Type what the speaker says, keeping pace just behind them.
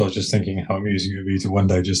was just thinking how amusing it would be to one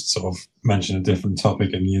day just sort of mention a different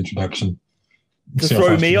topic in the introduction. To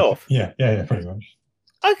throw me off? Yeah, pretty much.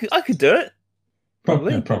 I could do it.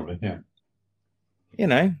 Probably. Probably, yeah. You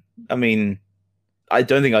know, I mean, I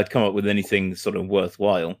don't think I'd come up with anything sort of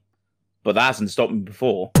worthwhile, but that hasn't stopped me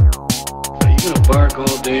before. Are you gonna bark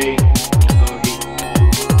all day, doggy?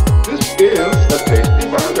 This is a tasty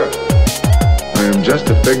burger. I am just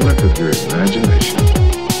a figment of your imagination.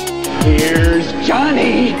 Here's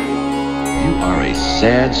Johnny! You are a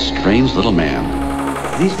sad, strange little man.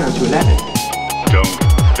 These guys were Latin. Don't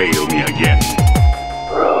fail me again.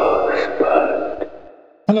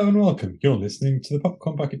 Hello and welcome. You're listening to the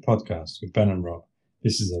Popcorn Bucket Podcast with Ben and Rob.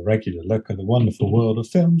 This is a regular look at the wonderful world of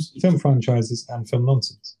films, film franchises, and film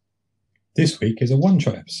nonsense. This week is a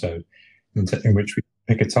one-shot episode in which we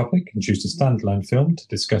pick a topic and choose a standalone film to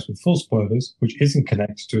discuss with full spoilers, which isn't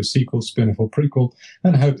connected to a sequel, spin-off, or prequel,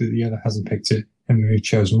 and hope that the other hasn't picked it and we've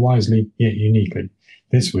chosen wisely yet uniquely.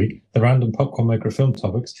 This week, the random popcorn maker of film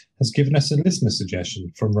topics has given us a listener suggestion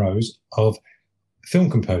from Rose of film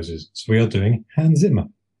composers. So we are doing Hans Zimmer.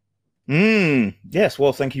 Yes,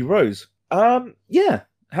 well, thank you, Rose. Yeah,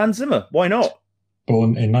 Hans Zimmer, why not?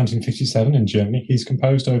 Born in 1957 in Germany, he's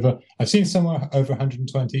composed over, I've seen somewhere over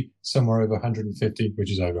 120, somewhere over 150,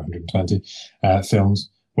 which is over 120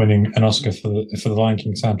 films, winning an Oscar for the Lion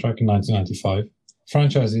King soundtrack in 1995.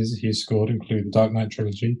 Franchises he's scored include the Dark Knight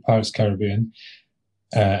trilogy, Pirates Caribbean,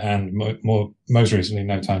 and most recently,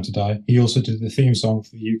 No Time to Die. He also did the theme song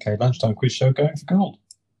for the UK lunchtime quiz show Going for Gold.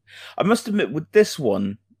 I must admit, with this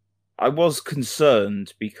one, I was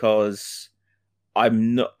concerned because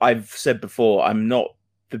I've said before, I'm not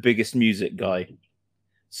the biggest music guy.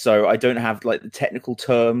 So I don't have like the technical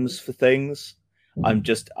terms for things.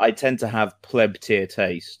 I tend to have pleb tier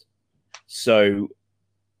taste. So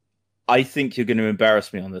I think you're going to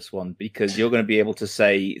embarrass me on this one because you're going to be able to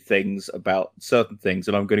say things about certain things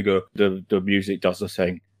and I'm going to go, the music does the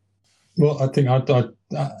thing. Well, I think I don't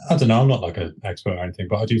know. I'm not like an expert or anything,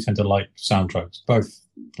 but I do tend to like soundtracks, both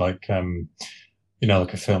like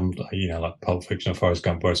like a film, like Pulp Fiction or Forrest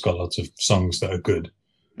Gump, where it's got lots of songs that are good,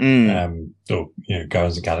 or Guardians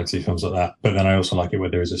of the Galaxy, films like that. But then I also like it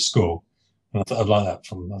where there is a score, and I like that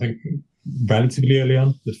from I think relatively early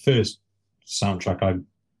on. The first soundtrack I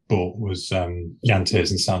bought was Jan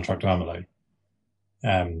Tiersen's soundtrack to Amelie,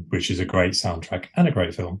 which is a great soundtrack and a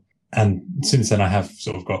great film. And since then, I have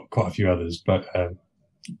sort of got quite a few others, but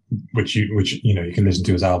which you can listen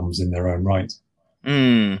to as albums in their own right.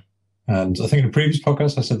 And I think in the previous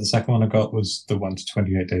podcast, I said the second one I got was the one to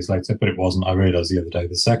 28 Days Later, but it wasn't. I realised the other day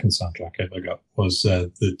the second soundtrack I got was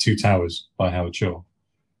the Two Towers by Howard Shore.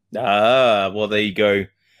 Ah, well, there you go,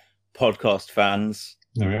 podcast fans.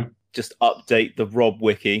 There we go. Just update the Rob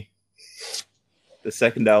Wiki. The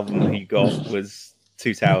second album he got was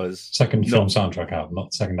Two Towers. Second film soundtrack album,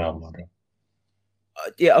 not second album. Okay.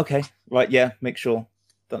 Yeah, okay. Right, yeah, make sure.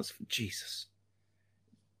 That's Jesus.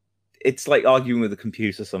 It's like arguing with a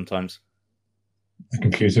computer sometimes. A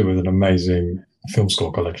computer with an amazing film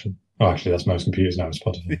score collection. Oh, actually, that's most computers now. It's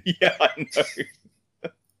Spotify. Yeah, I know.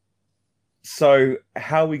 So,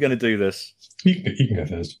 how are we going to do this? You can go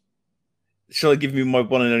first. Shall I give you my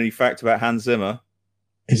one and only fact about Hans Zimmer?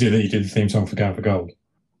 Is it that you did the theme song for Going for Gold?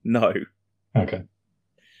 No. Okay.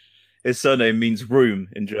 His surname means room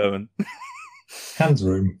in German. Hans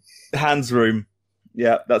Room. Hans Room.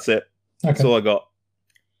 Yeah, that's it. Okay. That's all I got.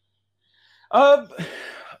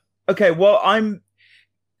 Okay, well,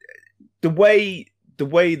 the way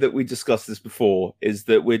that we discussed this before is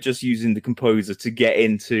that we're just using the composer to get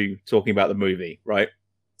into talking about the movie, right?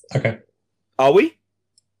 Okay. Are we?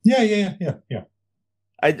 Yeah.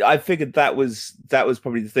 I figured that was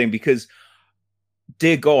probably the thing because,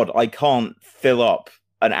 dear God, I can't fill up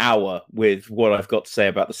an hour with what I've got to say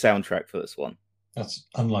about the soundtrack for this one. That's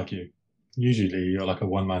unlike you. Usually you're like a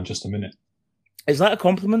one-man, just a minute. Is that a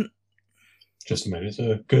compliment? Just a minute. It's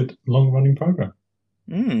a good, long-running program.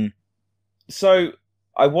 So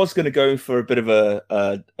I was going to go for a bit of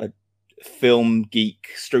a film geek,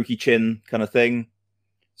 strokey chin kind of thing.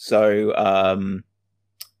 So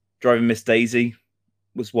Driving Miss Daisy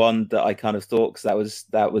was one that I kind of thought, because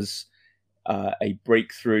that was a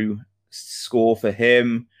breakthrough score for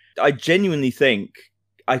him. I genuinely think,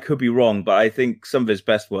 I could be wrong, but I think some of his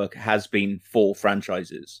best work has been for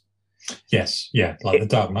franchises. Yes, yeah, like the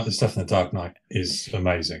Dark Knight. The stuff in the Dark Knight is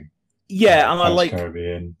amazing. Yeah, and I like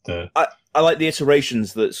Caribbean. I like the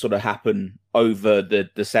iterations that sort of happen over the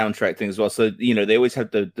soundtrack thing as well. So they always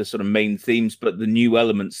have the sort of main themes, but the new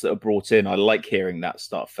elements that are brought in, I like hearing that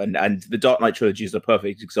stuff. And the Dark Knight trilogy is a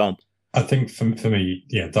perfect example. I think for me,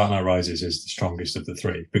 yeah, Dark Knight Rises is the strongest of the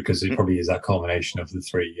three because it probably is that culmination of the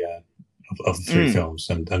three of the three films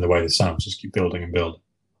and the way the sounds just keep building and building.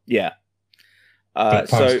 Yeah. But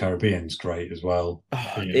Pirates of the Caribbean's great as well.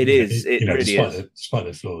 It is. It really is. Despite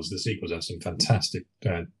their flaws, the sequels have some fantastic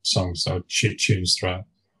songs or tunes throughout.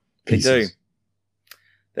 Pieces. They do.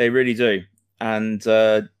 They really do. And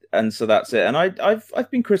so that's it. And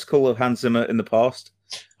I've been critical of Hans Zimmer in the past.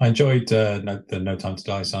 I enjoyed the No Time to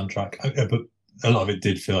Die soundtrack, but a lot of it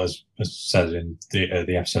did feel, as said in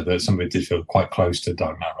the episode, that some of it did feel quite close to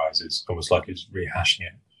Dark Knight Rises, almost like it's rehashing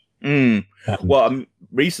it. Well,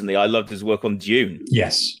 recently I loved his work on Dune.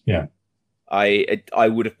 Yes, yeah. I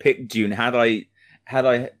would have picked Dune had I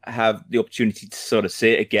have the opportunity to sort of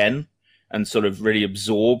see it again and sort of really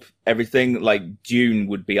absorb everything. Like Dune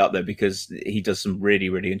would be up there because he does some really,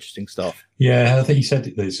 really interesting stuff. Yeah, I think he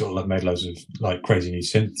said they sort of like made loads of like crazy new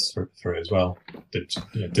synths for it as well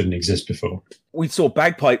that didn't exist before. We saw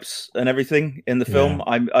bagpipes and everything in the film.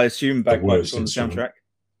 I assume bagpipes on the soundtrack.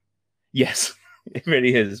 Yes, it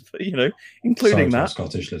really is. But including that.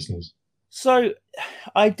 Scottish listeners. So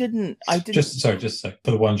I didn't. Just for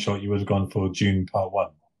the one shot, you would have gone for Dune Part 1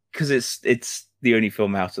 because it's the only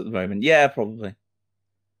film out at the moment. Yeah, probably.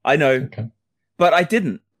 I know, okay. But I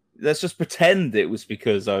didn't. Let's just pretend it was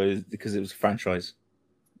because it was a franchise.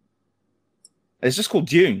 It's just called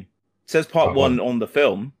Dune. It says Part 1 on the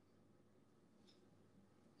film.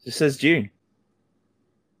 It says Dune.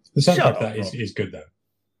 The soundtrack that is good though.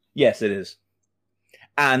 Yes, it is.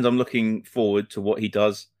 And I'm looking forward to what he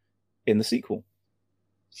does in the sequel.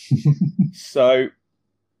 So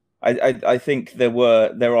I think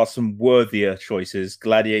there are some worthier choices.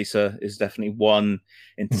 Gladiator is definitely one.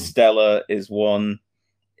 Interstellar is one.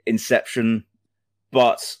 Inception.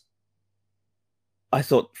 But I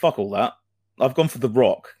thought, fuck all that. I've gone for The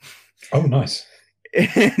Rock. Oh, nice.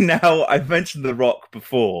 Now, I've mentioned The Rock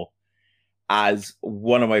before as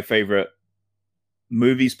one of my favorite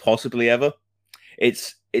movies possibly ever.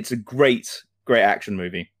 It's a great action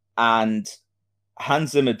movie. And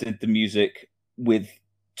Hans Zimmer did the music with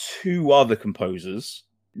two other composers,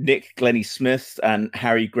 Nick Glennie Smith and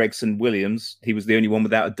Harry Gregson Williams. He was the only one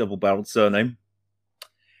without a double-barreled surname.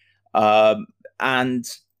 And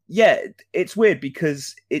yeah, it's weird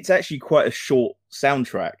because it's actually quite a short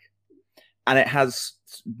soundtrack. And it has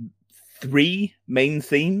three main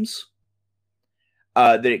themes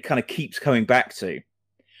that it kind of keeps coming back to.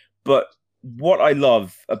 But what I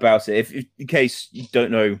love about it, if in case you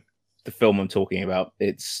don't know the film I'm talking about,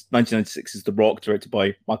 it's 1996's The Rock, directed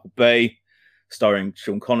by Michael Bay, starring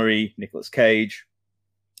Sean Connery, Nicolas Cage,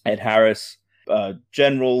 Ed Harris.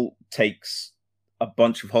 General takes a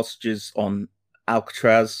bunch of hostages on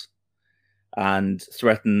Alcatraz and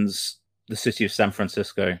threatens the city of San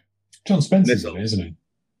Francisco. John Spencer's in it, isn't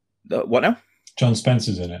he? What now? John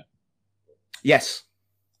Spencer's in it. Yes,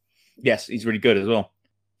 he's really good as well.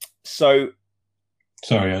 So,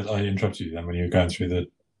 sorry, I interrupted you then when you were going through the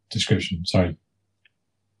description. Sorry.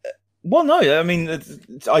 Well, no, I mean,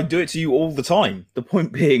 I do it to you all the time. The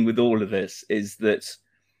point being with all of this is that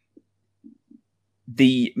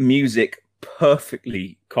the music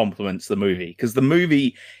perfectly complements the movie because the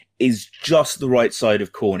movie is just the right side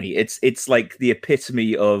of corny. It's like the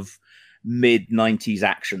epitome of mid-90s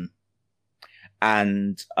action.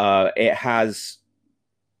 And it has,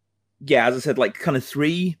 as I said, like kind of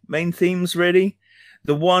three main themes, really.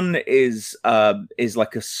 The one is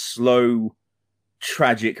like a slow,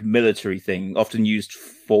 tragic military thing, often used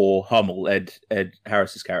for Hummel, Ed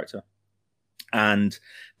Harris's character. And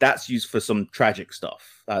that's used for some tragic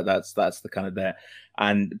stuff. That's the kind of there.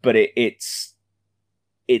 But it's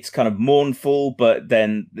kind of mournful, but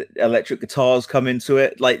then the electric guitars come into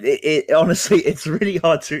it. Like it honestly, it's really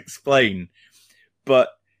hard to explain. But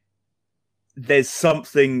there's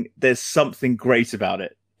something great about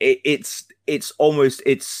it. It's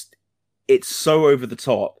so over the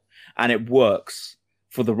top, and it works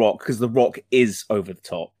for The Rock because The Rock is over the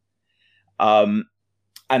top. And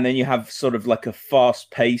then you have sort of like a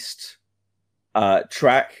fast-paced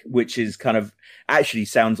track, which is kind of actually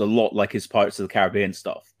sounds a lot like his Pirates of the Caribbean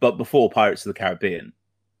stuff, but before Pirates of the Caribbean.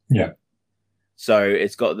 Yeah. So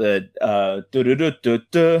it's got the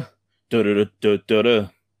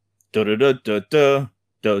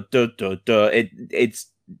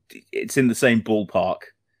it's in the same ballpark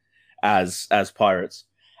as Pirates.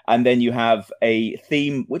 And then you have a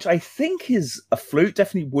theme which I think is a flute,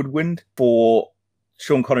 definitely woodwind, for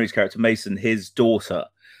Sean Connery's character Mason, his daughter.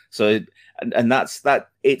 So and that's that.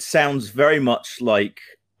 It sounds very much like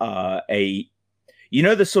the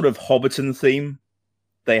sort of Hobbiton theme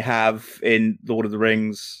they have in Lord of the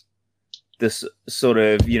Rings. this sort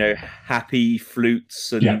of, happy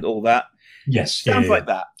flutes and all that. Yes, Sounds like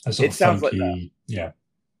that. A sort It of sounds like funky,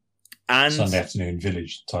 And Sunday afternoon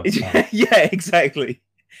village type sound. yeah, exactly.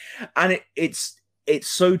 And it's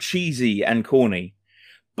so cheesy and corny,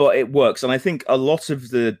 but it works. And I think a lot of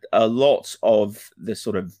the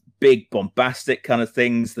sort of big bombastic kind of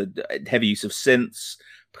things, the heavy use of synths,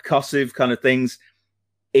 percussive kind of things,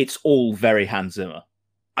 it's all very Hans Zimmer.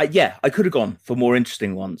 I could have gone for more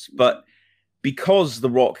interesting ones, but because The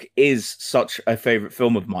Rock is such a favorite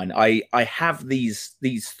film of mine, I have these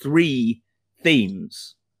three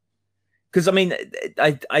themes. Because I mean,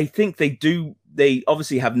 I think they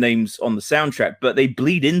obviously have names on the soundtrack, but they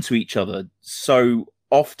bleed into each other so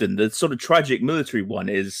often. The sort of tragic military one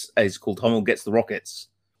is called Hummel Gets the Rockets.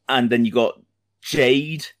 And then you got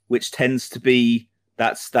Jade, which tends to be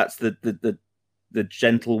that's the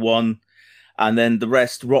gentle one. And then the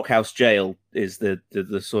rest, Rockhouse Jail, is the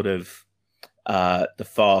sort of the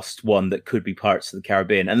fast one that could be Pirates of the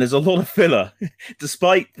Caribbean. And there's a lot of filler,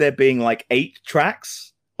 despite there being like 8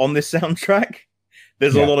 tracks on this soundtrack.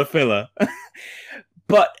 There's a lot of filler.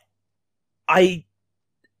 But I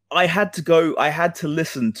had to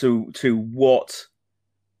listen to what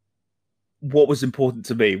was important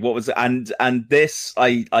to me. What was and this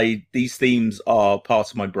these themes are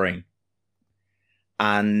part of my brain.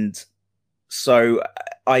 And so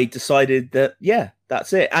I decided that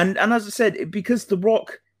that's it. And as I said, because The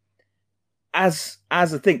Rock as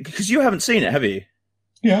a thing, because you haven't seen it, have you?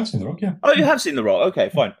 Yeah, I've seen The Rock, yeah. Oh, you have seen The Rock. Okay,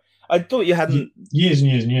 fine. I thought you hadn't. Years and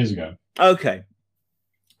years and years ago. Okay.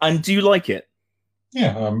 And do you like it?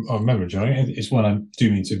 Yeah, I remember enjoying it. It's one I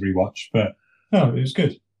do need to rewatch, but no, it was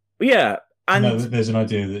good. Yeah. And there's an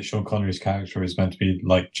idea that Sean Connery's character is meant to be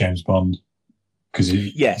like James Bond because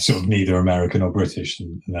he's sort of neither American or British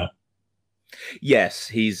and that. Yes,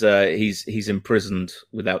 he's imprisoned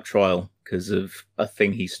without trial because of a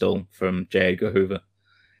thing he stole from J. Edgar Hoover.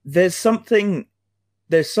 There's something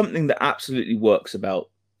that absolutely works about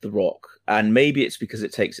The Rock, and maybe it's because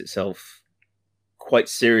it takes itself quite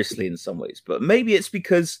seriously in some ways, but maybe it's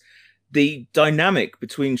because the dynamic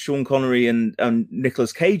between Sean Connery and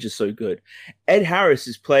Nicolas Cage is so good. Ed Harris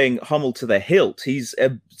is playing Hummel to the hilt. He's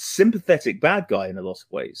a sympathetic bad guy in a lot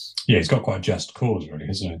of ways. Yeah, he's got quite a just cause, really,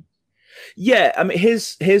 hasn't he? Yeah, I mean,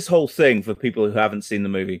 his whole thing, for people who haven't seen the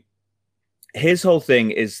movie, his whole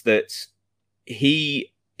thing is that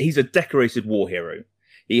he's a decorated war hero.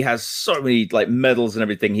 He has so many like medals and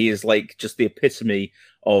everything. He is like just the epitome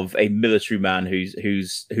of a military man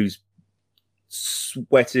who's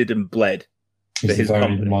sweated and bled. He's a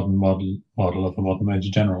very modern model of a modern major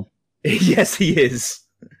general. Yes, he is.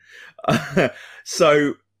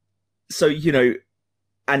 So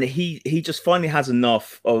and he just finally has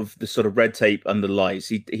enough of the sort of red tape and the lies.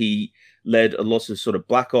 He led a lot of sort of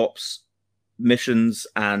black ops missions,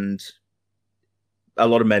 and a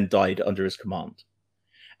lot of men died under his command.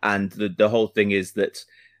 And the whole thing is that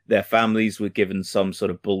their families were given some sort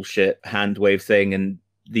of bullshit hand wave thing, and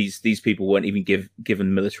these people weren't even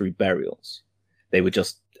given military burials. They were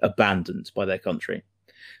just abandoned by their country.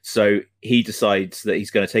 So he decides that he's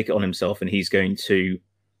going to take it on himself, and he's going to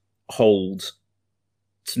hold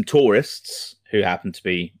some tourists who happen to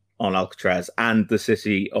be on Alcatraz and the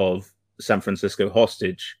city of San Francisco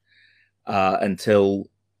hostage until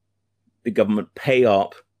the government pay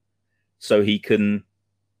up, so he can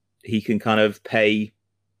kind of pay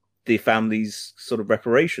the family's sort of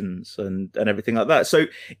reparations and everything like that. So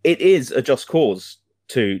it is a just cause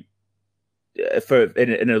in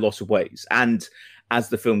a lot of ways. And as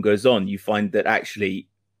the film goes on, you find that actually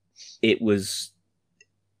it was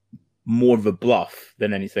more of a bluff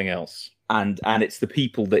than anything else. And it's the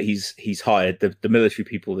people that he's hired, the military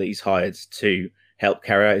people that he's hired to help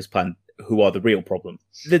carry out his plan, who are the real problem.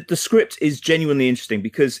 The script is genuinely interesting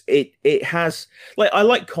because it has, like, I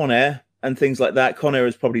like Con Air and things like that. Con Air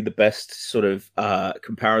is probably the best sort of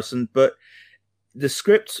comparison, but the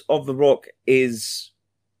script of The Rock is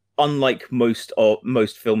unlike most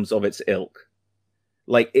films of its ilk.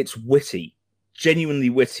 Like, it's witty, genuinely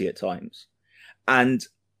witty at times, and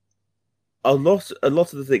a lot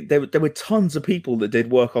of the thing, there were tons of people that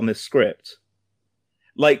did work on this script,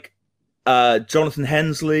 like Jonathan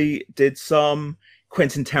Hensleigh did some,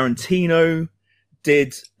 Quentin Tarantino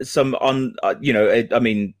did some I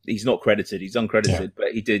mean, he's not credited, he's uncredited,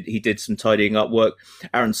 but he did some tidying up work.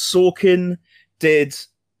 Aaron Sorkin did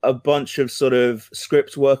a bunch of sort of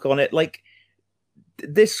script work on it. Like,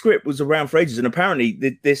 this script was around for ages, and apparently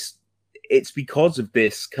it's because of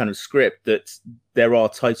this kind of script that there are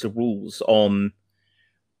tighter rules on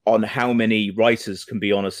how many writers can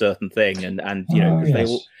be on a certain thing, and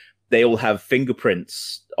yes. they all have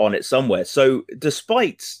fingerprints on it somewhere. So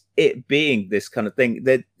despite it being this kind of thing,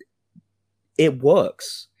 that it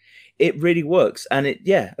works. It really works. And it,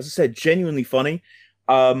 yeah, as I said, genuinely funny.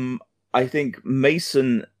 I think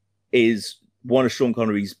Mason is one of Sean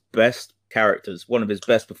Connery's best characters, one of his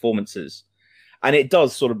best performances. And it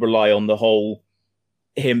does sort of rely on the whole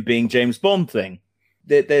him being James Bond thing.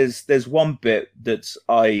 There's one bit that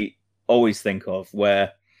I always think of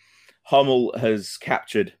where Hummel has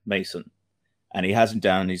captured Mason and he has him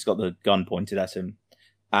down and he's got the gun pointed at him.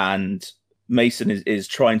 And Mason is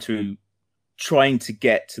trying to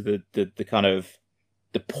get to the kind of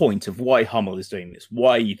the point of why Hummel is doing this.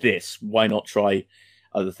 Why this? Why not try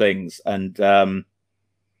other things? And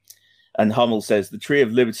Hummel says the tree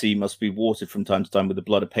of liberty must be watered from time to time with the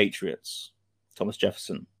blood of patriots. Thomas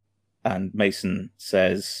Jefferson. And Mason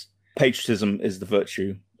says patriotism is the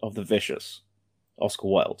virtue of the vicious. Oscar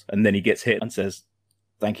Wilde. And then he gets hit and says,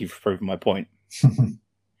 thank you for proving my point.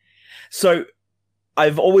 So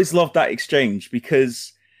I've always loved that exchange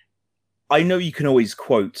because I know you can always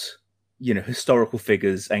quote, you know, historical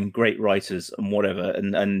figures and great writers and whatever,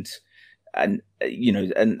 and you know,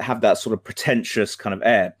 and have that sort of pretentious kind of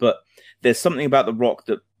air. But there's something about The Rock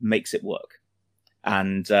that makes it work.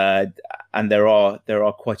 And there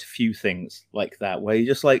are quite a few things like that where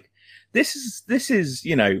you're just like, this is,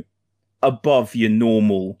 you know, above your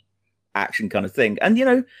normal action kind of thing. And, you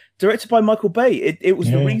know, directed by Michael Bay, it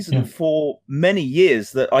was the reason for many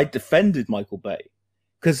years that I defended Michael Bay,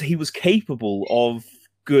 because he was capable of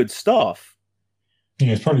good stuff.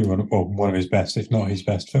 Yeah, it's probably one of his best, if not his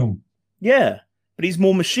best film. Yeah, but he's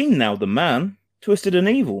more machine now than man, twisted and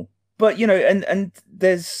evil. But, you know, and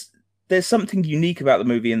there's something unique about the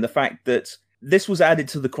movie in the fact that this was added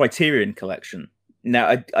to the Criterion Collection.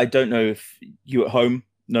 Now, I don't know if you at home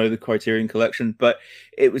know the Criterion Collection, but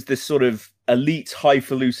it was this sort of elite,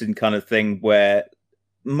 highfalutin kind of thing where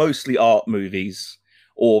mostly art movies,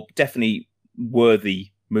 or definitely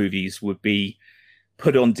worthy movies, would be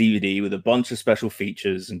put on DVD with a bunch of special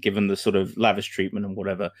features and given the sort of lavish treatment and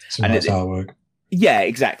whatever. So and that's artwork. Yeah,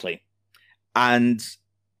 exactly. And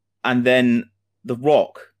then The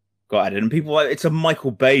Rock got added, and people were like, it's a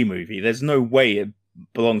Michael Bay movie. There's no way it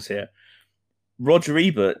belongs here. Roger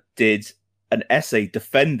Ebert did an essay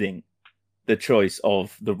defending the choice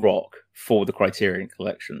of The Rock for the Criterion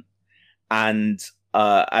Collection, and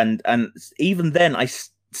even then, I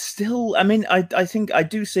still, I mean, I think I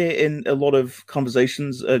do see it in a lot of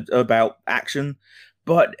conversations about action,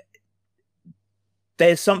 but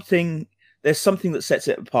there's something that sets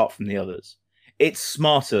it apart from the others. It's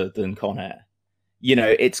smarter than Con Air. You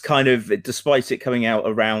know, it's kind of, despite it coming out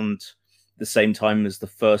around the same time as the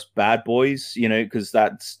first Bad Boys, you know, because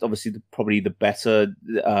that's obviously probably the better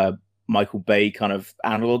Michael Bay kind of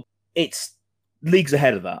analog. It's leagues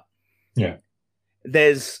ahead of that. Yeah.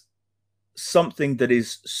 There's something that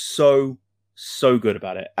is so good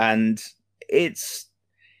about it. And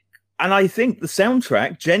I think the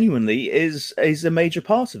soundtrack genuinely is a major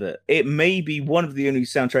part of it. It may be one of the only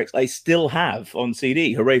soundtracks I still have on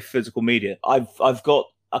CD. Hooray for physical media. I've got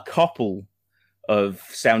a couple of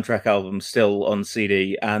soundtrack albums still on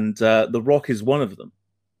CD, and The Rock is one of them.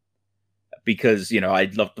 Because, you know, I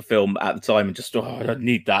loved the film at the time and just, I don't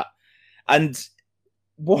need that. And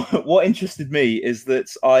what interested me is that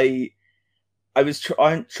I was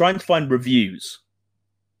trying to find reviews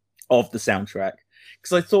of the soundtrack.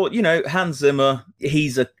 Because I thought, you know, Hans Zimmer,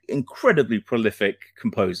 he's an incredibly prolific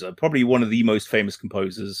composer, probably one of the most famous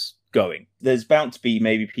composers going. There's bound to be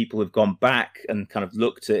maybe people who've gone back and kind of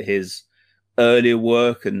looked at his earlier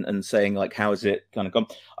work and saying, like, how has it kind of gone?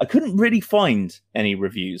 I couldn't really find any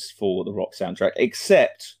reviews for the Rock soundtrack,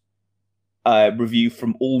 except a review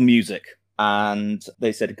from All Music. And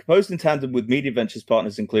they said, composed in tandem with Media Ventures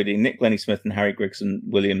partners, including Nick Lenny Smith and Harry Gregson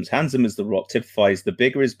Williams, Hans Zimmer's The Rock typifies the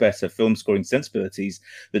bigger is better film scoring sensibilities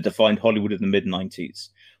that defined Hollywood in the mid-90s.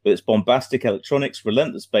 With its bombastic electronics,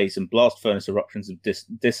 relentless bass, and blast furnace eruptions of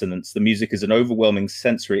dissonance, the music is an overwhelming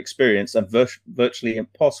sensory experience and virtually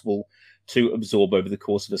impossible to absorb over the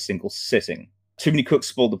course of a single sitting. Too many cooks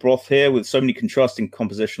spoiled the broth here, with so many contrasting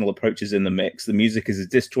compositional approaches in the mix. The music is a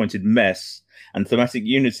disjointed mess, and thematic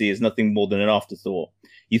unity is nothing more than an afterthought.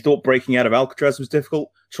 You thought breaking out of Alcatraz was difficult?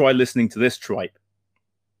 Try listening to this tripe.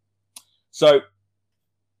 So,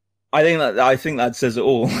 I think that says it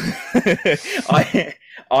all.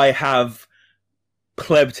 I have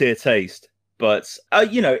pleb tier taste, but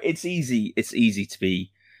you know, it's easy to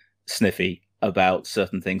be sniffy about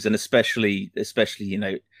certain things, and especially, you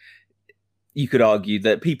know, you could argue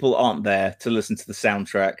that people aren't there to listen to the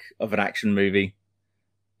soundtrack of an action movie,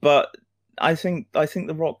 but I think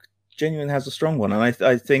The Rock genuinely has a strong one, and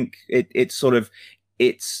I think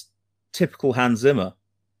it's typical Hans Zimmer,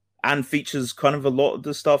 and features kind of a lot of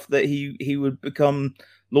the stuff that he would become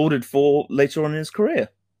lauded for later on in his career.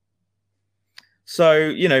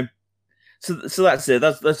 So so that's it.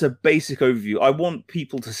 That's a basic overview. I want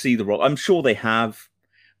people to see The Rock. I'm sure they have,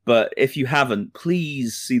 but if you haven't,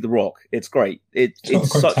 please see The Rock. It's great. It's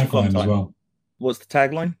such a fun time. As well. What's the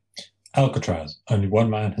tagline? Alcatraz. Only one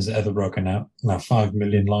man has ever broken out. Now 5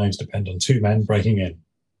 million lives depend on 2 men breaking in.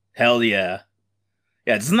 Hell yeah.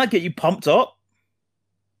 Yeah, doesn't that get you pumped up?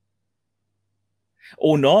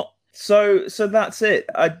 Or not? So that's it.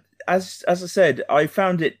 As I said, I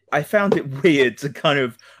found it weird to kind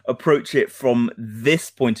of approach it from this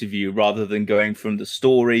point of view rather than going from the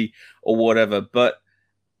story or whatever. But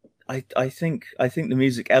I think the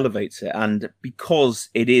music elevates it, and because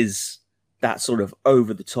it is that sort of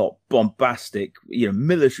over the top, bombastic,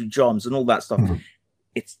 military drums and all that stuff,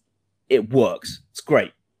 it works. It's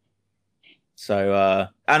great. So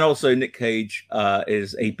and also Nick Cage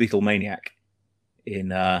is a Beatlemaniac in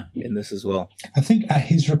this as well. I think at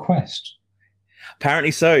his request.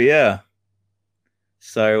 Apparently so, yeah.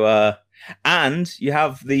 So and you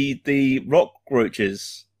have the rock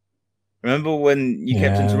roaches. Remember when you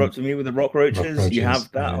kept interrupting me with the rock roaches? You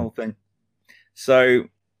have that whole thing. So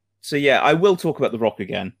yeah, I will talk about The Rock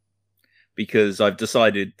again, because I've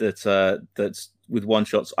decided that that with one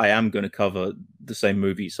shots I am going to cover the same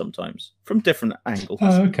movie sometimes from different angles.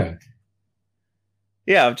 Oh, okay.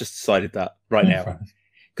 Yeah, I've just decided that right now.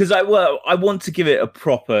 Because I want to give it a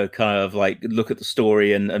proper kind of like look at the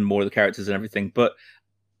story and more of the characters and everything. But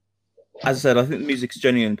as I said, I think the music's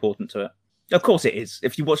genuinely important to it. Of course it is.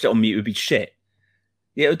 If you watched it on mute, it would be shit.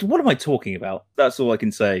 Yeah, what am I talking about? That's all I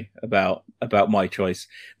can say about my choice.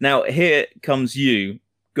 Now, here comes you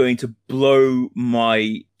going to blow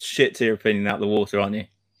my shit tier opinion out the water, aren't you?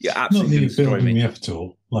 You're absolutely going to destroy me. Me up at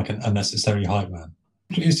all, like an unnecessary hype man.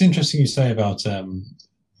 It's interesting you say about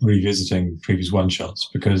revisiting previous one-shots,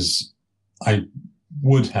 because I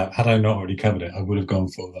would have, had I not already covered it, I would have gone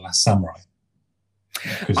for The Last Samurai.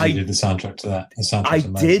 Because you did the soundtrack to that. The soundtrack's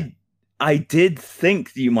amazing. I did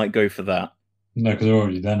think that you might go for that. No, because I've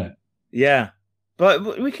already done it. Yeah.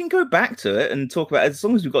 But we can go back to it and talk about it, as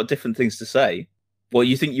long as we've got different things to say. Well,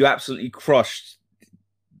 you think you absolutely crushed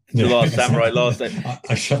The Last Samurai last time.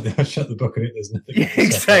 I shut the book on it. There's nothing. Yeah,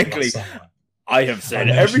 exactly. I have said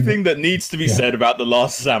everything that needs to be said about The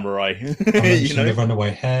Last Samurai. The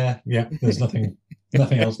runaway hare. Yeah, there's nothing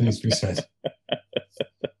else needs to be said.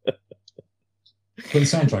 But the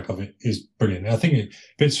soundtrack of it is brilliant. I think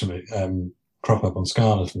bits from it crop up on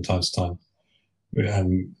Scarlet from time to time.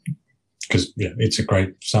 Because, it's a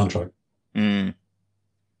great soundtrack.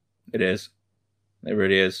 It is. It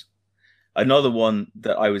really is. Another one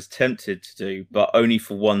that I was tempted to do, but only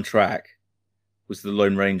for one track, was The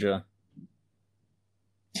Lone Ranger.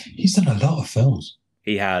 He's done a lot of films.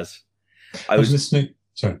 He has. I was listening.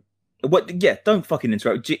 Sorry. What? Yeah, don't fucking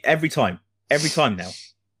interrupt. Every time now.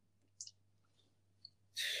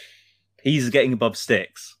 Peas are getting above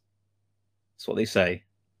sticks. That's what they say.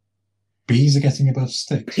 Bees are getting above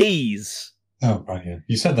sticks? Peas. Oh, right, yeah.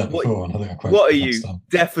 You said that before, and I think I quoted. What are you,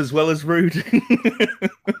 deaf as well as rude?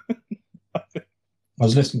 I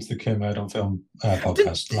was listening to the Kermode on Film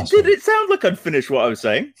podcast last Did week. it sound like I'd finished what I was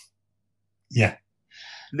saying? Yeah.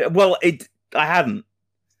 Well, I hadn't.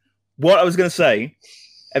 What I was going to say,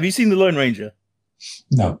 have you seen The Lone Ranger?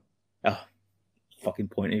 No. Oh, fucking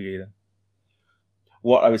point of view then.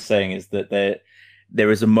 What I was saying is that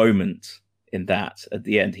there is a moment in that at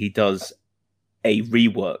the end he does a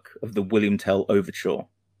rework of the William Tell Overture,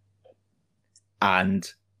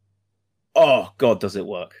 and oh god, does it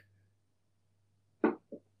work?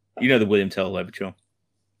 You know the William Tell Overture.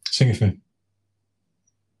 Sing it for me.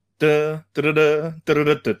 The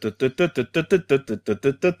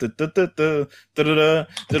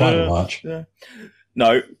Bible March.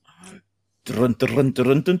 No. Okay,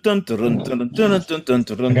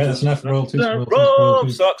 that's enough.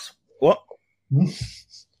 Royalties. Sucks. What?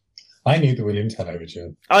 I knew the William Tell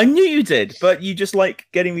Overture. I knew you did, but you just like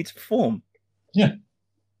getting me to perform. Yeah.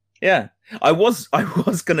 Yeah. I was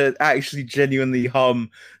gonna actually genuinely hum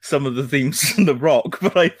some of the themes from The Rock,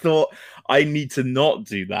 but I thought I need to not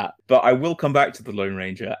do that. But I will come back to The Lone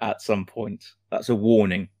Ranger at some point. That's a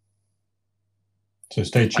warning. So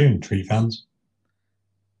stay tuned, Tree fans.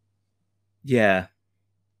 Yeah.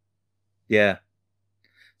 Yeah.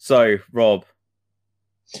 So, Rob.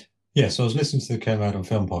 Yeah, so I was listening to the Kermode on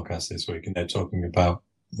Film podcast this week, and they're talking about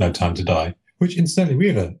No Time to Die, which incidentally we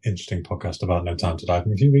had an interesting podcast about No Time to Die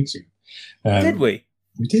from a few weeks ago. Did we?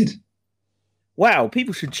 We did. Wow,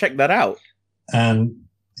 people should check that out. And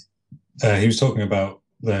He was talking about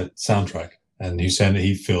the soundtrack, and he was saying that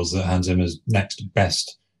he feels that Hans Zimmer's next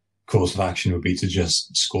best course of action would be to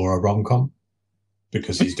just score a rom-com,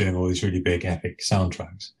 because he's doing all these really big epic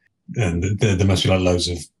soundtracks. And there must be like loads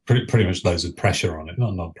of, pretty much loads of pressure on it.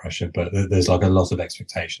 Not pressure, but there's like a lot of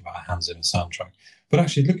expectation about Hans Zimmer soundtrack. But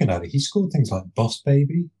actually looking at it, he scored things like Boss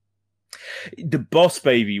Baby. The Boss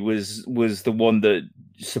Baby was the one that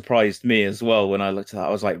surprised me as well. When I looked at that,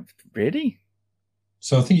 I was like, really?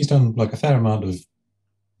 So I think he's done like a fair amount of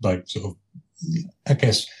like sort of, I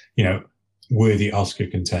guess, worthy Oscar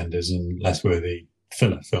contenders and less worthy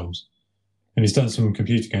filler films. And he's done some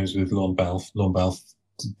computer games with Lorne Balfe. Lorne Balfe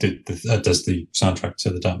does the soundtrack to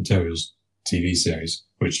the Dark Materials TV series,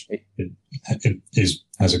 which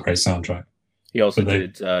has a great soundtrack. He also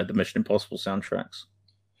did the Mission Impossible soundtracks.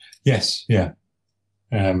 Yes, yeah.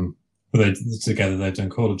 But together they've done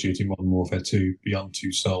Call of Duty, Modern Warfare 2, Beyond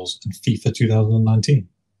Two Souls, and FIFA 2019.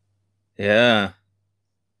 Yeah.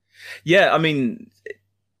 I mean,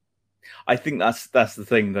 I think that's the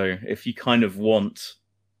thing though. If you kind of want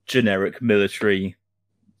generic military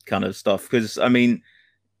kind of stuff, because I mean,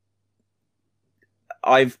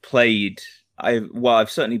 I've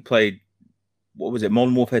certainly played, what was it,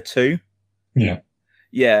 Modern Warfare 2?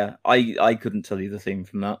 Yeah, I couldn't tell you the theme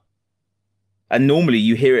from that. And normally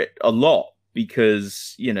you hear it a lot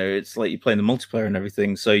because, it's like you're playing the multiplayer and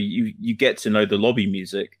everything, so you get to know the lobby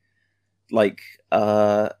music like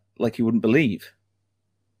you wouldn't believe.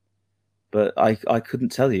 But I couldn't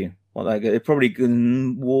tell you what that. It probably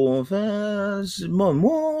warfare, modern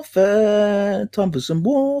warfare, time for some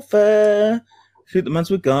warfare. Shoot the mans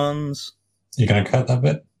with guns. You gonna cut that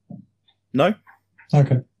bit? No.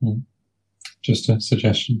 Okay. Just a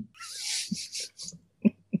suggestion.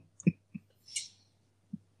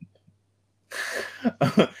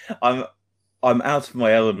 I'm out of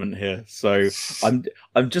my element here, so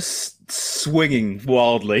I'm just swinging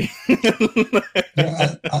wildly.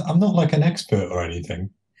 I'm not like an expert or anything.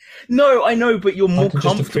 No, I know, but you're more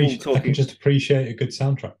comfortable talking. I can just appreciate a good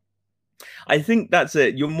soundtrack. I think that's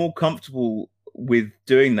it. You're more comfortable with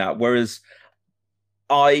doing that, whereas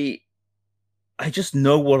I just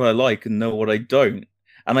know what I like and know what I don't,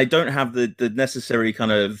 and I don't have the necessary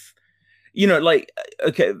kind of, like,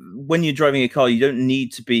 okay, when you're driving a car, you don't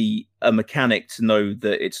need to be a mechanic to know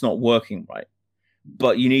that it's not working right,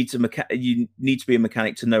 but you need to be a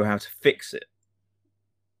mechanic to know how to fix it.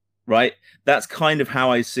 Right? That's kind of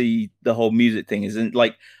how I see the whole music thing. Isn't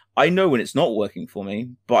like, I know when it's not working for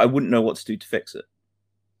me, but I wouldn't know what to do to fix it.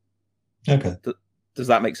 Okay. Does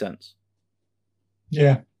that make sense?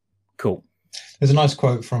 Yeah. Cool. There's a nice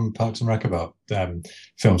quote from Parks and Rec about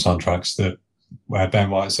film soundtracks where Ben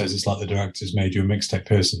White says it's like the director's made you a mixtape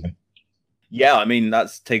personally. Yeah, I mean,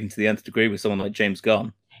 that's taken to the nth degree with someone like James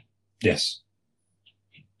Gunn. Yes.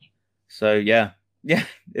 So, yeah,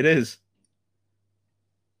 it is.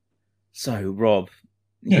 So, Rob,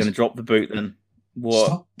 you're going to drop the boot then? What?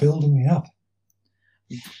 Stop building me up.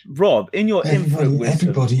 Rob, in your infinite wisdom...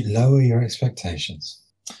 Everybody lower your expectations.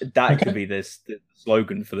 That could be the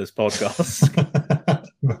slogan for this podcast.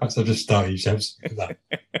 Perhaps I'll just start each episode with that.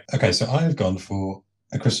 Okay, so I have gone for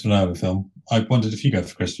a Christopher Nolan film. I wondered if you go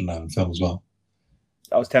for Christopher Nolan film as well.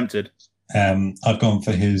 I was tempted. I've gone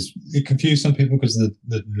for it confused some people because of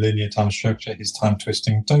the linear time structure, his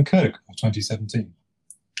time-twisting Dunkirk of 2017.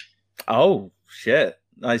 Oh, shit.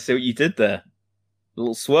 I see what you did there. A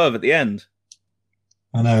little swerve at the end.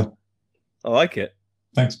 I know. I like it.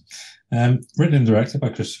 Thanks. Written and directed by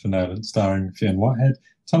Christopher Nolan, starring Fionn Whitehead,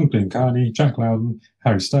 Tom Glyn-Carney, Jack Lowden,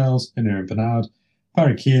 Harry Styles, Aneurin Bernard,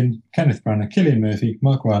 Barry Keoghan, Kenneth Branagh, Cillian Murphy,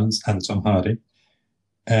 Mark Rylance, and Tom Hardy.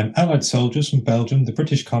 Allied soldiers from Belgium, the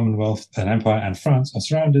British Commonwealth, and Empire, and France are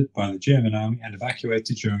surrounded by the German army and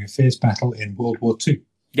evacuated during a fierce battle in World War II.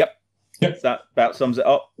 Yep. That about sums it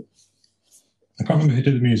up. I can't remember who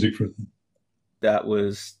did the music for it. That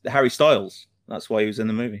was Harry Styles. That's why he was in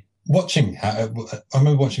the movie. I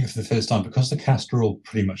remember watching it for the first time because the cast are all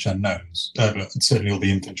pretty much unknowns. Certainly all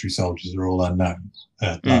the infantry soldiers are all unknowns,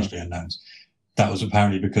 largely unknowns. That was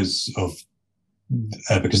apparently because of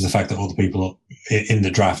the fact that all the people in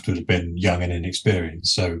the draft would have been young and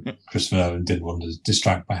inexperienced. So Christopher Nolan didn't want to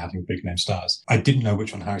distract by having big name stars. I didn't know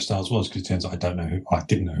which one Harry Styles was because it turns out I didn't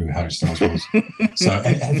know who Harry Styles was. So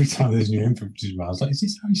every time there's new infantry, I was like, is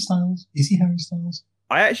this Harry Styles? Is he Harry Styles?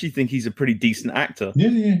 I actually think he's a pretty decent actor.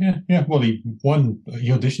 Yeah. Well, he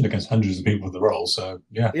auditioned against hundreds of people for the role, so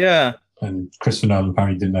yeah. Yeah. And Christopher Nolan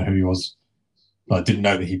apparently didn't know who he was. I didn't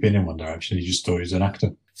know that he'd been in One Direction. He just thought he was an actor.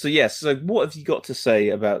 So yes, so what have you got to say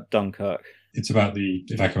about Dunkirk? It's about the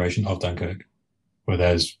evacuation of Dunkirk, where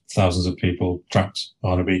there's thousands of people trapped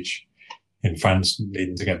on a beach in France,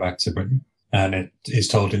 needing to get back to Britain. And it is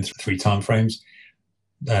told in three time frames.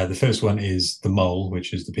 The first one is The Mole,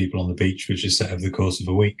 which is the people on the beach, which is set over the course of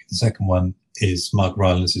a week. The second one is Mark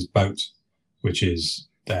Rylance's boat, which is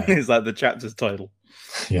Is that the chapter's title?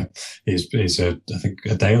 Yeah, is I think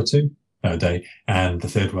a day or two, no, a day. And the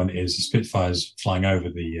third one is Spitfires flying over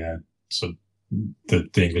the sort of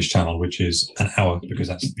the English Channel, which is an hour, because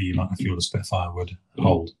that's the amount of fuel a Spitfire would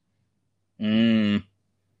hold. Nolan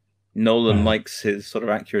likes his sort of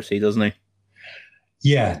accuracy, doesn't he?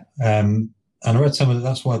 Yeah, and I read some of that.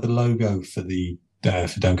 That's why the logo for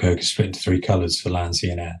for Dunkirk is split into three colours for land,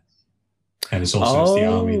 sea, and air. And it's also it's the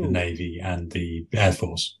Army, the Navy, and the Air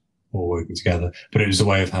Force all working together. But it was a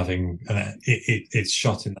way of having it's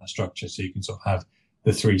shot in that structure, so you can sort of have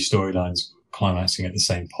the three storylines climaxing at the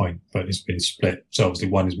same point, but it's been split. So obviously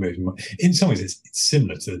one is moving. In some ways, it's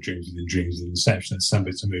similar to the Dreams Within Dreams and Inception. That some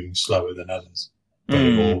bits are moving slower than others, but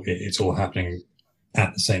it's all happening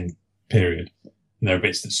at the same period. And there are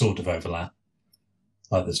bits that sort of overlap,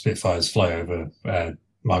 like the Spitfires fly over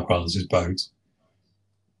Mark Rylance's boat,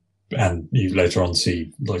 and you later on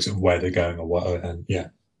see like sort of where they're going or what,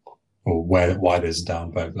 or why there's a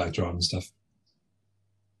down boat later on and stuff.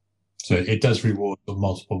 So it does reward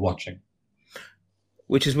multiple watching,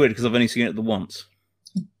 which is weird because I've only seen it the once.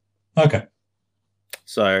 Okay,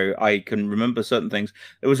 so I can remember certain things.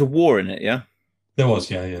 There was a war in it, yeah. There was,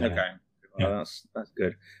 yeah. Okay, well, that's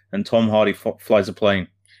good. And Tom Hardy flies a plane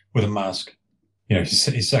with a mask. You know,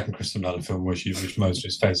 his second Christopher Nolan film, which most of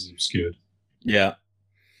his face is obscured. Yeah,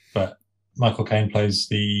 but Michael Caine plays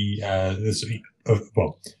he's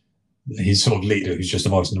sort of leader who's just a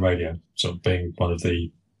voice on the radio, sort of being one of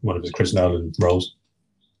his Chris Nolan roles.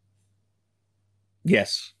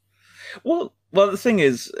 Yes. Well, the thing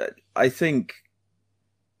is, I think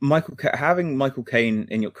having Michael Caine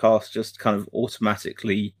in your cast just kind of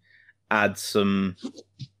automatically adds some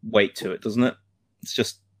weight to it, doesn't it? It's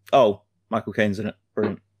just, Michael Caine's in it.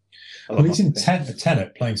 Brilliant. Well, he's in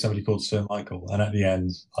Tenet playing somebody called Sir Michael, and at the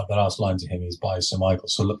end, the last line to him is "by Sir Michael."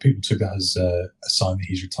 So people took that as a sign that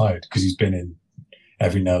he's retired, because he's been in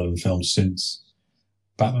every Nolan film since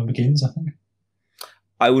Batman Begins, I think.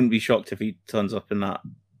 I wouldn't be shocked if he turns up in that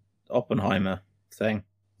Oppenheimer thing.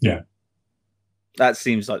 Yeah. That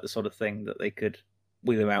seems like the sort of thing that they could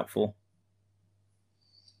wheel him out for.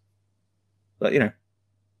 But,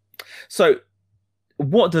 So,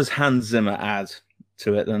 what does Hans Zimmer add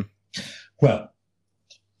to it then? Well,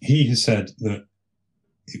 he has said that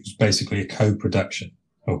it was basically a co-production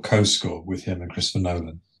or co-score with him and Christopher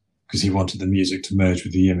Nolan, because he wanted the music to merge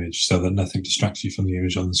with the image so that nothing distracts you from the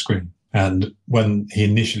image on the screen. And when he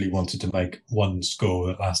initially wanted to make one score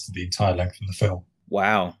that lasted the entire length of the film.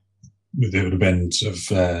 Wow. It would have been sort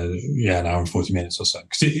of, an hour and 40 minutes or so.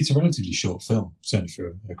 Because it's a relatively short film, certainly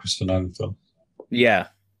for a Christopher Nolan film. Yeah.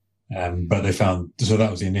 But they found, so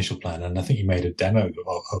that was the initial plan. And I think he made a demo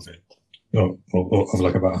of it, of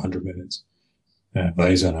like about 100 minutes. Well,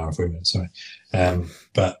 it's an hour and 40 minutes, sorry.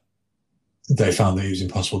 But they found that it was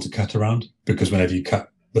impossible to cut around, because whenever you cut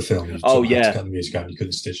the film, you had to cut the music out and you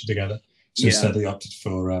couldn't stitch it together. So instead they opted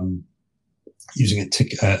for using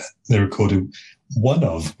they recorded one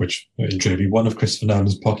of Christopher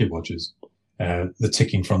Nolan's pocket watches, the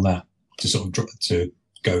ticking from that to sort of to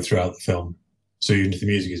go throughout the film. So even if the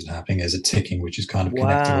music isn't happening, there's a ticking which is kind of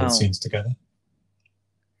connecting all the scenes together.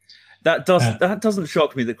 That doesn't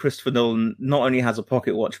shock me that Christopher Nolan not only has a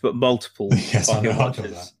pocket watch but multiple pocket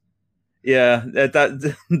watches. Yeah,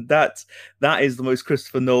 that is the most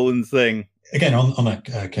Christopher Nolan thing. Again, on that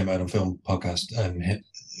Kermode on Film podcast,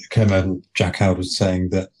 Kermode and Jack Howard was saying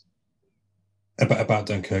that about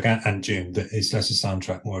Dunkirk and Dune, that it's less a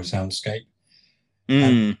soundtrack, more a soundscape.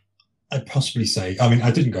 I'd possibly say,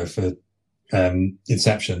 I didn't go for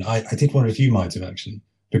Inception. I did wonder if you might have, actually,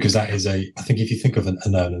 because that is I think if you think of a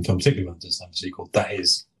Nolan film, particularly when it doesn't have a sequel, that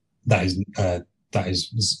is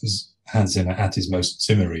Hans Zimmer at his most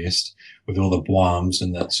Zimmeriest, with all the bombs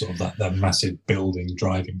and that sort of that massive building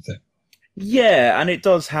driving thing. Yeah, and it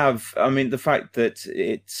does have, the fact that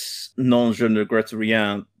it's non je ne regrette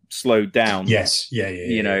rien slowed down. Yes, yeah.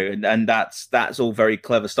 And that's all very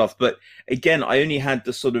clever stuff. But again, I only had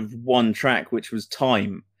the sort of one track, which was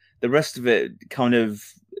Time. The rest of it kind of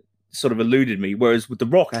sort of eluded me. Whereas with The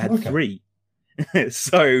Rock, I had three.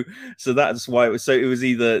 so that's why it was. So it was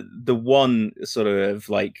either the one sort of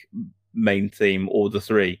like main theme or the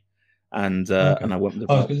three, and I went with The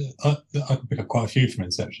Rock. I could pick up quite a few from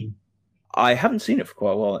Inception. I haven't seen it for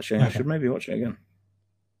quite a while, actually. Okay. I should maybe watch it again.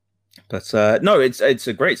 But no, it's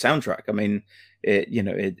a great soundtrack.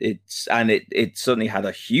 It certainly had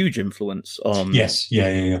a huge influence on. Yes,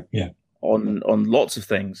 yeah. on lots of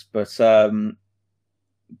things, but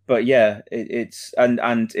yeah, it's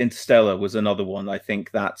and Interstellar was another one. I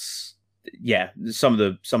think that's some of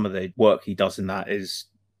the work he does in that is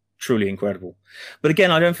truly incredible. But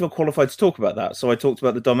again, I don't feel qualified to talk about that, so I talked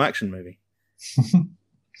about the dumb action movie.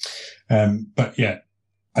 But yeah,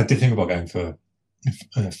 I did think about going for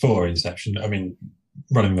Inception. I mean,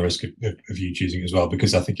 running the risk of you choosing it as well,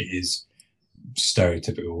 because I think it is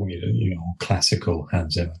stereotypical, classical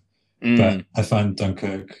Hans Zimmer. But I find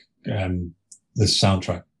Dunkirk, the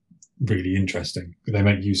soundtrack, really interesting. They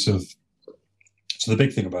make use of. So the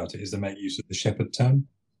big thing about it is they make use of the shepherd tone,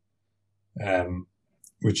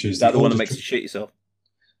 which is that the one that makes you shit yourself.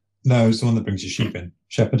 No, it's the one that brings you sheep in.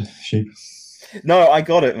 Shepherd, sheep. No, I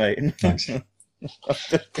got it, mate. Thanks.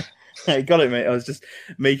 I got it, mate. I was just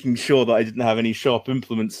making sure that I didn't have any sharp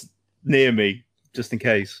implements near me, just in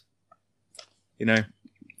case.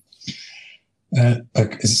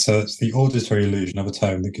 Okay, so it's the auditory illusion of a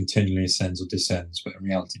tone that continually ascends or descends, but in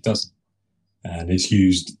reality doesn't. And it's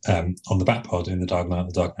used on the back pod in The Dark Knight,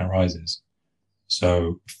 The Dark Knight Rises.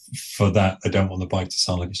 So for that, they don't want the bike to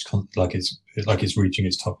sound like it's reaching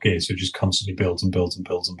its top gear. So it just constantly builds and builds and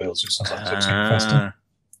builds and builds. So it sounds like it's faster.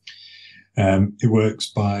 It works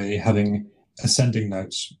by having ascending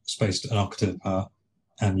notes spaced an octave apart,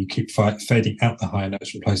 and you keep fading out the higher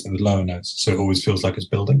notes, replacing them with lower notes. So it always feels like it's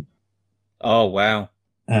building. Oh, wow.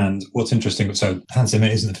 And what's interesting, so Hans Zimmer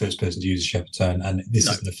isn't the first person to use a shepherd tone, and this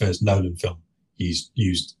isn't the first Nolan film he's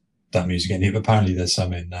used that music in. Apparently there's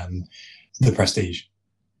some in The Prestige,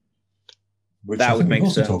 which that I would think make we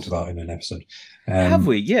also sense. talked about in an episode. Have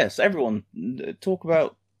we? Yes, everyone talk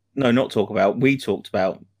about... No, not talk about. We talked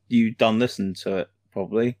about. You done listen to it,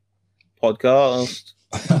 probably. Podcast.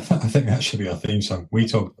 I think that should be our theme song. We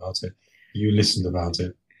talked about it. You listened about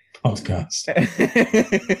it. Podcast.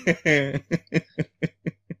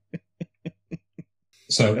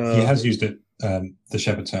 So he has used it, the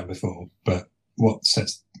shepherd tone before, but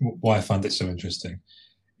why I find this so interesting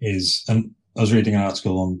is, and I was reading an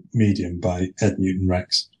article on Medium by Ed Newton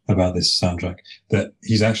Rex about this soundtrack, that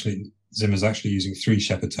Zimmer's actually using 3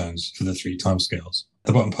 shepherd tones for the 3 timescales.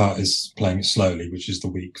 The bottom part is playing it slowly, which is the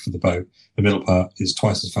weak for the boat. The middle part is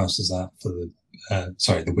twice as fast as that for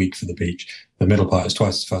the weak for the beach. The middle part is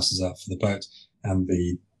twice as fast as that for the boat. And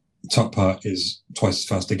the top part is twice as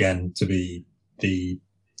fast again to be the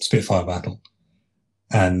Spitfire battle.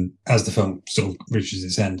 And as the film sort of reaches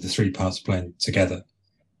its end, the 3 parts are playing together,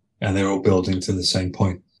 and they're all building to the same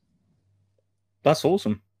point. That's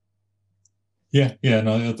awesome. Yeah,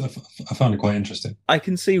 no, I found it quite interesting. I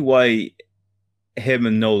can see why him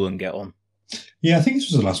and Nolan get on. Yeah, I think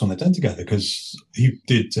this was the last one they've done together, because he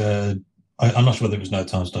did. I'm not sure whether it was No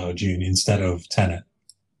Time to Die or Dune instead of Tenet.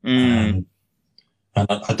 And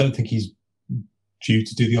I don't think he's due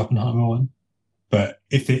to do the Oppenheimer one. But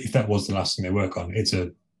if that was the last thing they work on, it's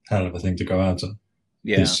a hell of a thing to go out on.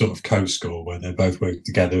 Yeah. This sort of co-score where they both work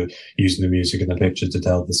together using the music and the picture to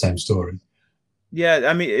tell the same story. Yeah,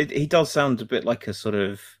 I mean, he does sound a bit like a sort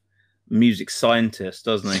of music scientist,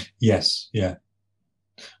 doesn't he? Yes, yeah.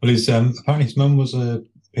 Well, apparently his mum was a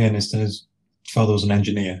pianist and his father was an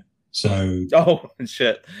engineer. So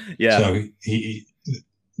shit, yeah. So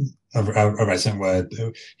I read somewhere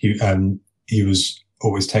he was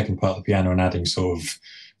always taking part of the piano and adding sort of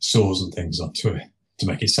saws and things onto it to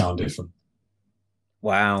make it sound different.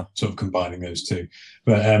 Wow. Sort of combining those two.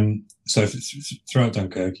 But so throughout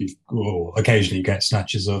Dunkirk, occasionally you get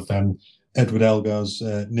snatches of Edward Elgar's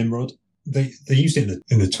Nimrod. They used it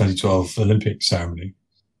in the 2012 Olympic ceremony.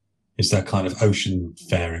 It's that kind of ocean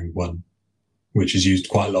faring one, which is used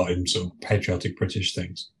quite a lot in sort of patriotic British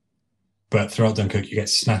things. But throughout Dunkirk, you get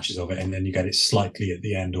snatches of it, and then you get it slightly at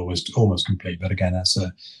the end, almost complete. But again, that's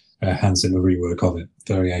a Hans Zimmer rework of it,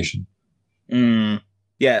 variation.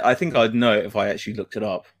 Yeah, I think I'd know it if I actually looked it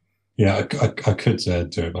up. Yeah, I could do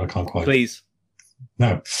it, but I can't quite. Please.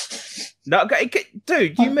 No,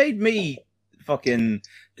 dude, you made me fucking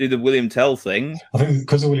do the William Tell thing. I think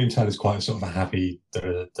because the William Tell is quite sort of a happy.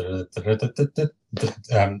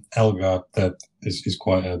 Elgar is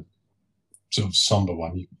quite a sort of somber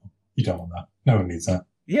one. You don't want that. No one needs that.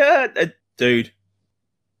 Yeah, dude.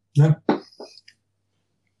 No.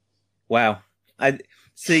 Wow. I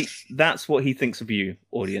see. That's what he thinks of you,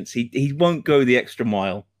 audience. He won't go the extra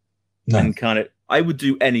mile. No. And kind of, I would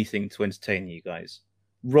do anything to entertain you guys.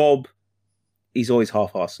 Rob, he's always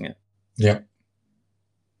half-assing it. Yeah.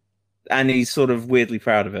 And he's sort of weirdly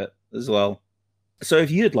proud of it as well. So if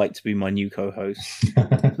you'd like to be my new co-host,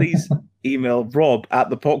 please email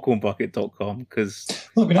rob@thepopcornbucket.com, because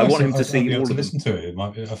I want him to see all of listen to it.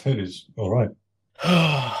 I've heard it's all right.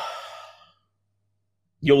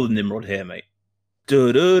 You're the Nimrod here, mate.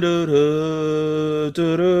 Du-du-du-du,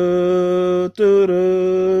 du-du,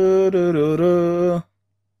 du-du,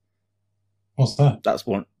 What's that? That's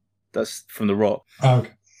one. That's from The Rock. Oh,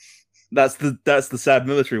 okay. That's the sad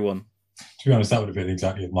military one. To be honest, that would have been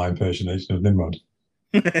exactly my impersonation of Nimrod.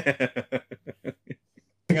 I think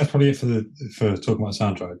that's probably it for talking about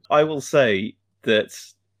soundtrack. I will say that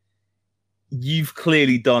you've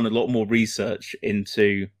clearly done a lot more research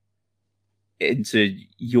into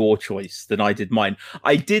your choice than I did mine.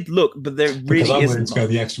 I did look, but there really because I'm isn't willing to go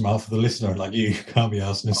much. the extra mile for the listener, like you can't be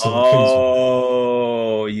asking us sort of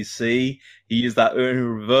Oh, you see, he used that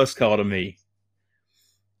reverse card on me.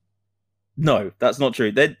 No, that's not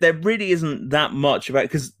true. There really isn't that much about,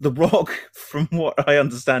 because The Rock, from what I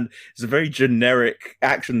understand, is a very generic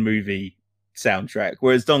action movie soundtrack,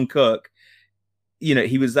 whereas Dunkirk,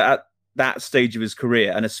 he was at that stage of his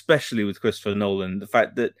career, and especially with Christopher Nolan, the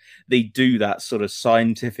fact that they do that sort of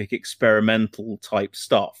scientific experimental type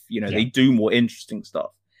stuff, they do more interesting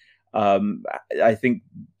stuff. I think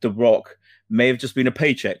The Rock may have just been a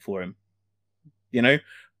paycheck for him,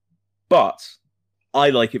 but I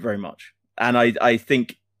like it very much. And I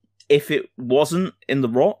think if it wasn't in The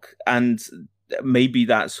Rock and maybe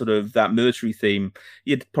that sort of that military theme,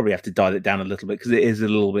 you'd probably have to dial it down a little bit because it is a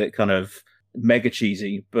little bit kind of mega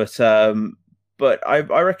cheesy. But I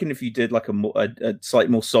reckon if you did like a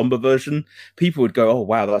slightly more somber version, people would go, "Oh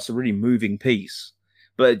wow, that's a really moving piece."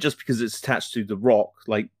 But just because it's attached to The Rock,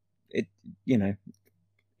 like it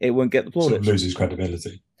won't get the plaudits. Sort of loses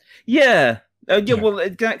credibility. Yeah. Well,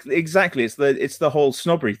 exactly. It's the whole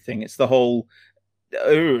snobbery thing. It's the whole,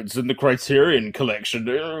 it's in the Criterion collection.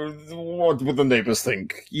 What would the neighbors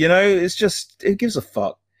think? It's just, it gives a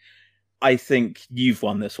fuck. I think you've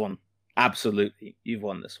won this one. Absolutely, you've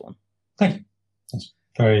won this one. Thank you. That's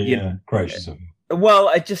very gracious of you.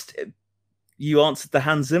 Well, you answered the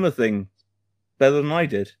Hans Zimmer thing better than I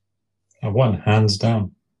did. I won, hands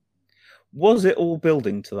down. Was it all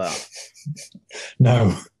building to that?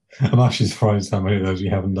 No. I'm actually surprised how many of those you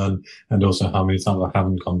haven't done, and also how many times I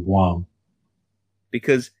haven't gone wow.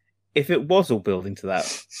 Because if it was all building to that,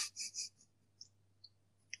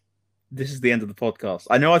 this is the end of the podcast.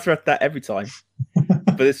 I know I threat that every time,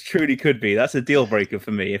 but it truly could be. That's a deal breaker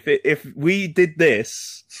for me. If we did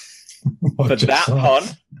this for that pun,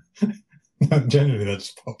 no, generally that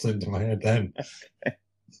just popped into my head then.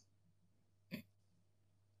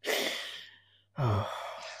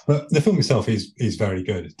 But the film itself is very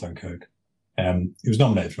good, Dunkirk. It was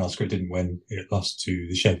nominated for an Oscar, it didn't win. It lost to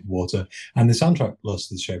The Shape of Water, and the soundtrack lost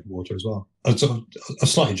to The Shape of Water as well. A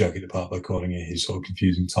slightly joking part by calling it his sort of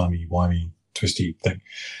confusing, timey-wimey, twisty thing.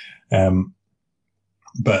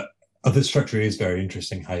 But the structure is very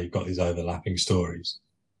interesting, how you've got these overlapping stories.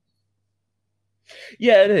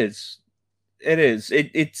 Yeah, it is. It is.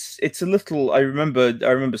 It's a little. I remember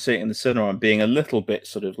seeing it in the cinema and being a little bit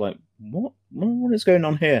sort of like, what is going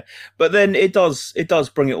on here? But then it does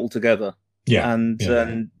bring it all together. Yeah. And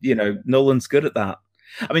Nolan's good at that.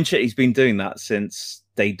 I mean, shit, he's been doing that since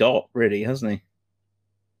Day Dot, really, hasn't he?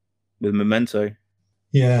 With Memento.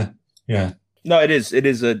 Yeah. No, it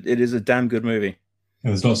is a damn good movie.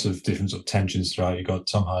 And there's lots of different sort of tensions throughout. You've got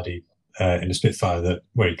Tom Hardy in a Spitfire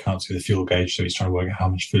where he can't see the fuel gauge, so he's trying to work out how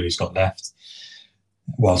much fuel he's got left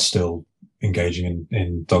while still engaging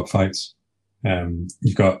in dogfights.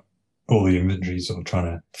 You've got all the infantry sort of trying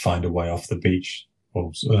to find a way off the beach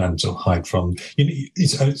and sort of hide from.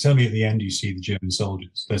 It's only at the end you see the German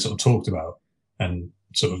soldiers. They're sort of talked about and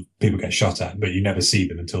sort of people get shot at, but you never see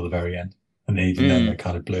them until the very end. And even then they're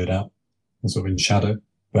kind of blurred out and sort of in shadow.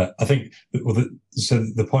 But I think,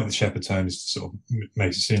 the point of the Shepherd tone is to sort of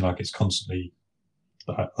makes it seem like it's constantly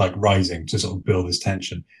like rising to sort of build this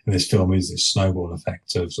tension. And this film is this snowball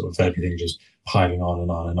effect of sort of everything just piling on and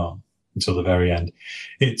on and on until the very end.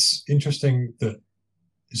 It's interesting that,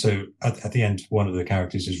 so at the end, one of the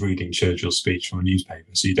characters is reading Churchill's speech from a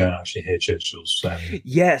newspaper, so you don't actually hear Churchill's.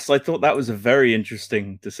 Yes, I thought that was a very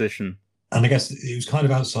interesting decision. And I guch it was kind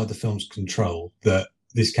of outside the film's control that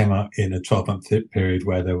this came out in a 12-month period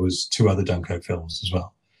where there was 2 other Dunkirk films as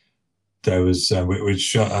well. There was,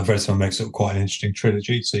 which I've read someone makes it quite an interesting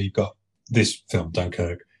trilogy. So you've got this film,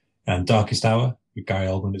 Dunkirk, and Darkest Hour, with Gary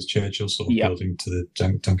Oldman as Churchill, sort of building to the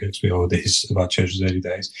Dunkirk spiel, or this about Churchill's early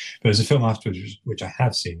days. But there's a film afterwards, which I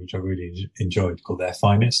have seen, which I really enjoyed, called Their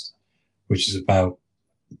Finest, which is about,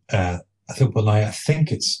 I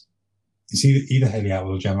think it's either Haley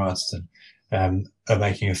Atwell or Gemma Arterton are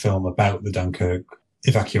making a film about the Dunkirk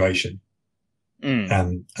evacuation.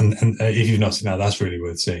 And if you've not seen that, that's really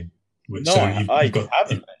worth seeing. You've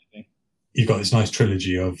got this nice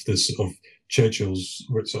trilogy of this of Churchill's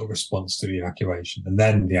sort of response to the evacuation, and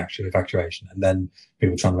then the actual evacuation, and then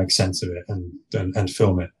people trying to make sense of it and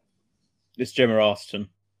film it. It's Gemma Arterton.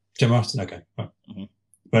 Gemma Arterton, okay. Right. Mm-hmm.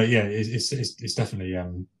 But yeah, it's definitely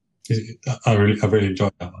I really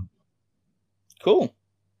enjoyed that one. Cool.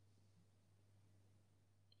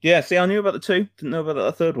 Yeah, see, I knew about the 2, didn't know about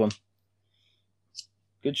the third one.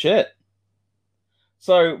 Good shit.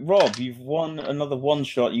 So, Rob, you've won another one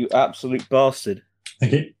shot, you absolute bastard.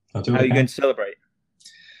 Thank you. How are you going to celebrate?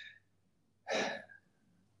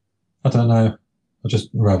 I don't know. I'll just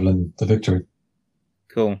revel in the victory.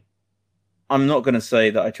 Cool. I'm not going to say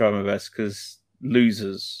that I tried my best, because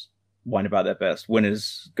losers whine about their best.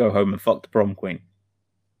 Winners go home and fuck the prom queen.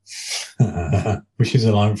 Which is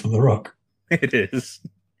a line from The Rock. It is.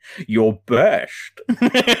 You're best.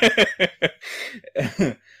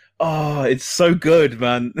 Oh, it's so good,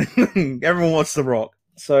 man. Everyone wants The Rock.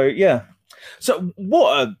 So, yeah. So,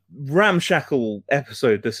 what a ramshackle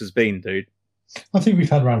episode this has been, dude. I think we've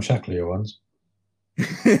had ramshacklier ones.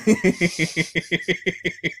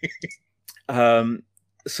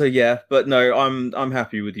 So yeah, but no, I'm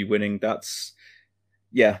happy with you winning. That's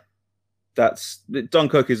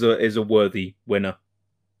Dunkirk is a worthy winner.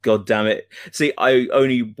 God damn it. See, I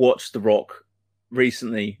only watched The Rock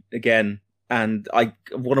recently again, and I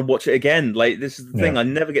want to watch it again. Like, this is the thing, I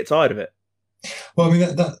never get tired of it. Well, I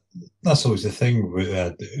mean, that's always the thing with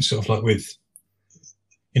sort of like with,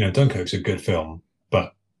 Dunkirk's a good film,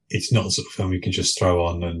 but it's not the sort of film you can just throw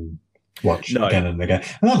on and watch again and again.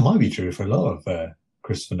 And that might be true for a lot of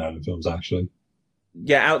Christopher Nolan films, actually.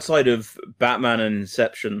 Yeah, outside of Batman and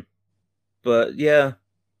Inception. But yeah,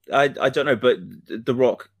 I don't know, but The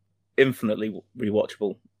Rock, infinitely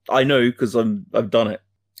rewatchable. I know, because I've done it.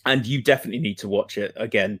 And you definitely need to watch it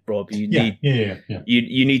again, Rob. You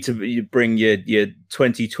need to bring your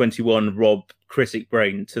 2021 Rob critic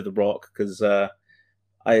brain to The Rock, because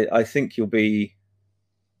I think you'll be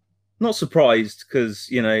not surprised, because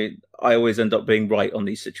I always end up being right on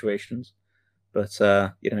these situations, but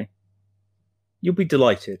you'll be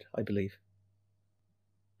delighted, I believe.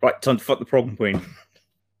 Right, time to fuck the prom queen.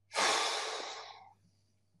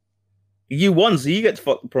 You won, so you get to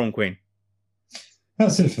fuck the prom queen.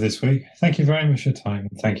 That's it for this week. Thank you very much for your time,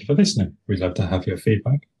 and thank you for listening. We'd love to have your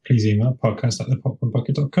feedback. Please email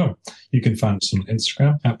podcast@thepopcornbucket.com. You can find us on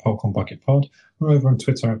Instagram @popcornbucketpod, or over on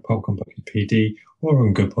Twitter @popcornbucketpd, or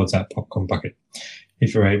on Goodpods @popcornbucket.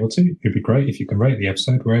 If you're able to, it'd be great if you can rate the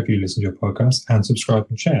episode wherever you listen to your podcast, and subscribe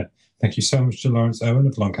and share. Thank you so much to Lawrence Owen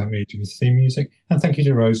of Longcamp Media with theme music, and thank you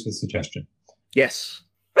to Rose for the suggestion. Yes.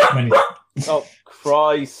 Oh,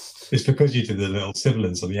 Christ. It's because you did the little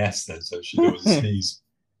sibilance on the S then, so she knew it was a sneeze.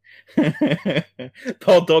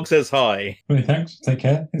 Pod Dog says hi. Many thanks. Take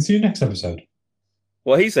care, and see you next episode.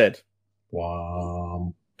 What he said.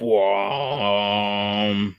 Wham. Wham.